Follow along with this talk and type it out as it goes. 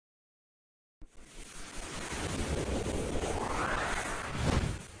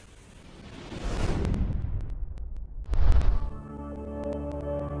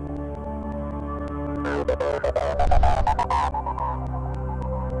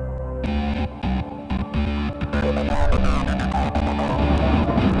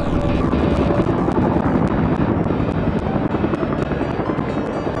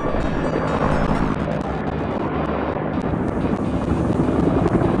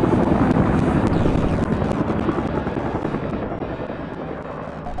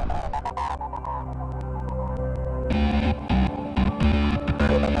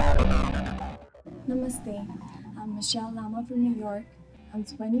Namaste. I'm Michelle Lama from New York. I'm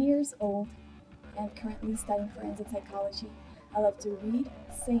 20 years old and currently studying forensic psychology. I love to read,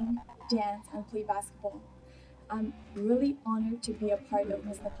 sing, dance, and play basketball. I'm really honored to be a part of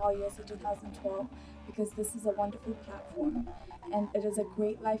Miss Nepal USA 2012 because this is a wonderful platform and it is a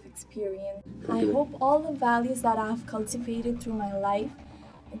great life experience. I hope all the values that I've cultivated through my life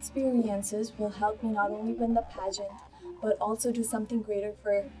experiences will help me not only win the pageant but also do something greater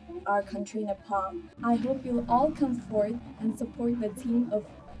for our country, Nepal. I hope you'll all come forth and support the team of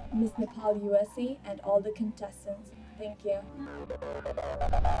Miss Nepal USA and all the contestants. Thank you.